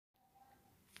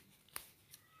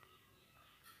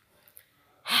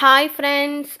Hi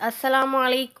friends, Assalamu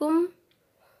alaikum.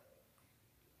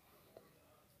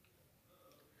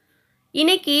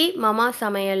 இன்னைக்கு மாமா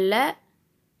சமையல்ல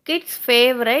கிட்ஸ்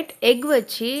ஃபேவரட் எக்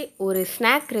வச்சு ஒரு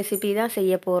ஸ்நாக் ரெசிபி தான்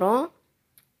செய்ய போகிறோம்.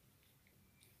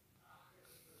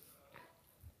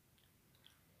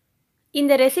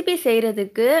 இந்த ரெசிபி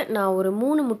செய்கிறதுக்கு நான் ஒரு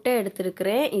 3 முட்டை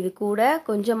எடுத்திருக்கிறேன். இது கூட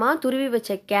கொஞ்சமாக துருவி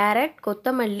வச்ச கேரட்,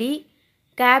 கொத்தமல்லி,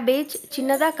 கேபேஜ்,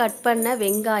 சின்னதாக கட் பண்ண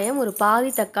வெங்காயம், ஒரு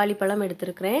பாதி தக்காளி பழம்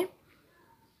எடுத்திருக்கிறேன்.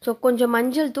 ஸோ கொஞ்சம்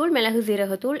மஞ்சள் தூள், மிளகு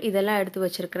சீரகத்தூள் இதெல்லாம் எடுத்து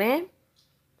வச்சுருக்கிறேன்.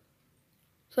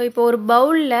 ஸோ இப்போ ஒரு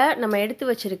பவுலில் நம்ம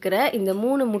எடுத்து வச்சுருக்கிற இந்த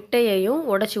 3 முட்டையையும்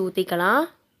உடச்சி ஊற்றிக்கலாம்.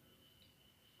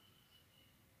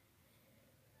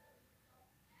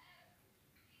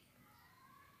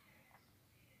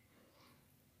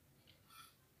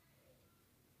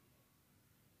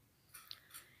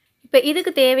 இப்போ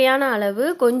இதுக்கு தேவையான அளவு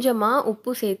கொஞ்சமாக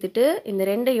உப்பு சேர்த்துட்டு இந்த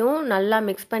ரெண்டையும் நல்லா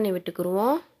மிக்ஸ் பண்ணி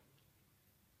விட்டுக்குருவோம்.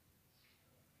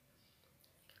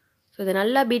 ஸோ இதை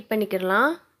நல்லா பீட்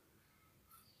பண்ணிக்கிடலாம்.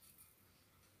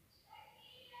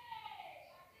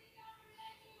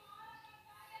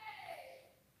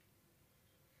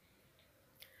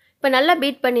 இப்போ நல்லா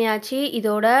பீட் பண்ணியாச்சு.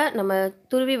 இதோட நம்ம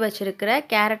துருவி வச்சுருக்கிற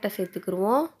கேரட்டை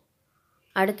சேர்த்துக்குருவோம்.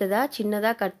 அடுத்ததாக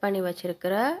சின்னதாக கட் பண்ணி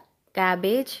வச்சுருக்கிற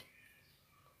கேபேஜ்,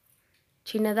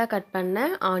 சின்னதாக கட் பண்ண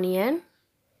ஆனியன்,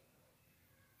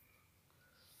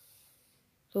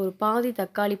 ஒரு பாதி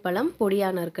தக்காளி பழம்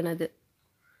பொடியாக நறுக்குனது,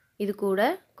 இது கூட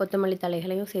கொத்தமல்லி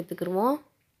தலைகளையும் சேர்த்துக்குருவோம்.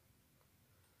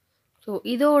 ஸோ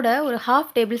இதோட ஒரு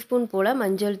 1/2 டேபிள் ஸ்பூன் போல்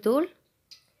மஞ்சள் தூள்,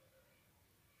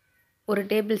 1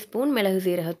 டேபிள் ஸ்பூன் மிளகு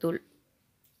சீரகத்தூள்.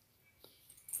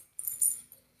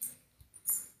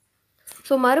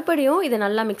 ஸோ மறுபடியும் இதை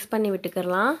நல்லா மிக்ஸ் பண்ணி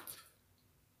விட்டுக்கிறலாம்.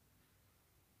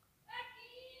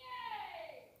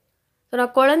 ஸோ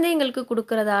நான் குழந்தைங்களுக்கு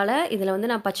கொடுக்குறதால இதில்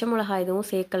நான் பச்சை மிளகாய் எதுவும்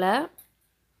சேர்க்கலை.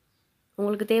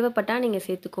 உங்களுக்கு தேவைப்பட்டால் நீங்கள்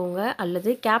சேர்த்துக்கோங்க, அல்லது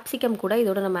கேப்சிகம் கூட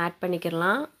இதோட நம்ம ஆட்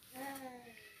பண்ணிக்கிறலாம்.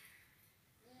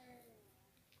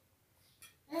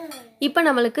 இப்போ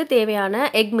நம்மளுக்கு தேவையான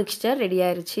எக் மிக்ஸ்சர் ரெடி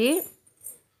ஆயிடுச்சு.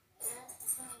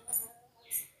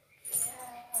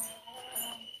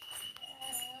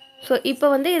 ஸோ இப்போ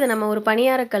இதை நம்ம ஒரு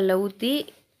பணியாரக்கல்ல ஊற்றி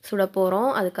சுட போகிறோம்.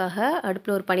 அதுக்காக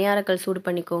அடுப்பில் ஒரு பணியாரக்கல் சூடு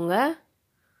பண்ணிக்கோங்க.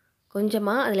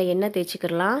 கொஞ்சமாக அதில் எண்ணெய்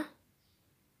தேய்ச்சிக்கிடலாம்.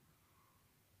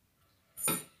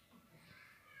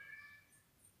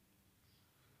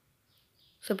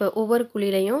 ஸோ இப்போ ஒவ்வொரு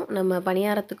குழியிலையும் நம்ம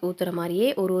பணியாரத்துக்கு ஊற்றுற மாதிரியே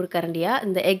ஒரு கரண்டியாக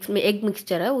இந்த எக்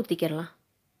மிக்ஸ்சரை ஊற்றிக்கிடலாம்.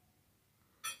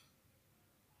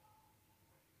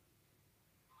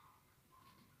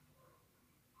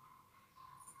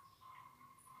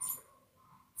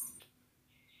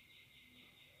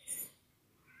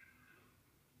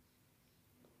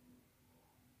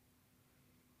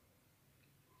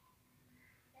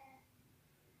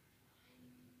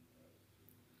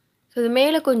 ஸோ இது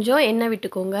மேலே கொஞ்சம் எண்ணெய்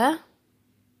விட்டுக்கோங்க.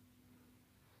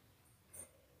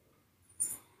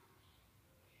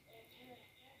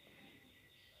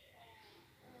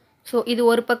 ஸோ இது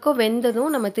ஒரு பக்கம்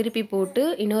வெந்ததும் நம்ம திருப்பி போட்டு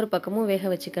இன்னொரு பக்கமும் வேக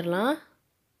வச்சுக்கிடலாம்.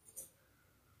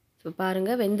 ஸோ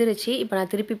பாருங்கள் வெந்துருச்சு. இப்போ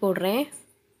நான் திருப்பி போடுறேன்.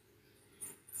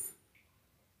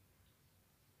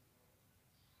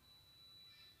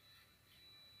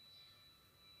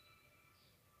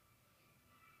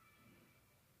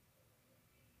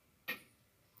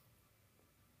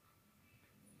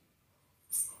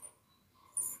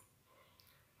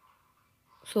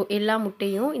 ஸோ எல்லா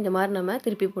முட்டையும் இந்த மாதிரி நம்ம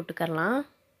திருப்பி போட்டுக்கரலாம்.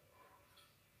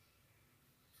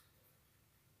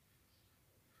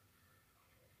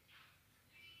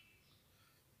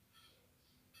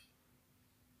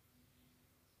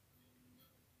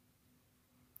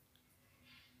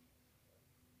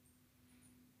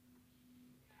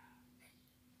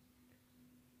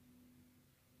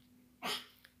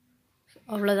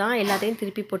 அவ்வளோதான், எல்லாத்தையும்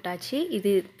திருப்பி போட்டாச்சு.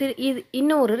 இது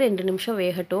இன்னும் ஒரு 2 நிமிஷம்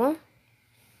வேகட்டும்.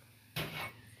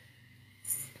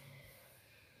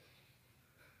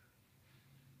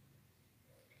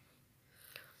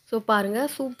 ஸோ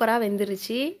பாருங்கள் சூப்பராக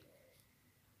வெந்துருச்சு.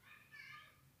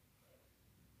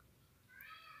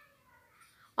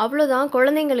 அவ்வளோதான்,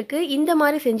 குழந்தைங்களுக்கு இந்த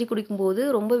மாதிரி செஞ்சு கொடுக்கும்போது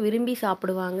ரொம்ப விரும்பி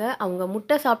சாப்பிடுவாங்க. அவங்க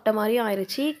முட்டை சாப்பிட்ட மாதிரியும்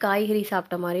ஆயிடுச்சு, காய்கறி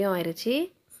சாப்பிட்ட மாதிரியும் ஆயிடுச்சு.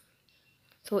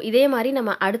 ஸோ இதே மாதிரி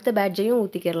நம்ம அடுத்த பேட்சையும்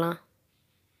ஊற்றிக்கிடலாம்.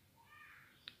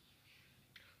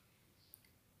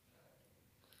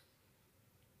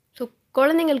 ஸோ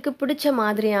குழந்தைங்களுக்கு பிடிச்ச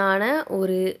மாதிரியான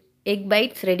ஒரு எக்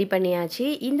பைட்ஸ் ரெடி பண்ணியாச்சு.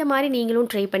 இந்த மாதிரி நீங்களும்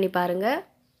ட்ரை பண்ணி பாருங்கள்.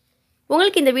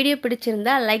 உங்களுக்கு இந்த வீடியோ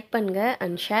பிடிச்சிருந்தா லைக் பண்ணுங்கள்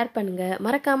அண்ட் ஷேர் பண்ணுங்கள்.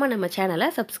 மறக்காமல் நம்ம சேனலை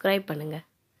சப்ஸ்கிரைப் பண்ணுங்கள்.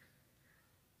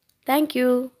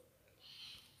 தேங்க்யூ.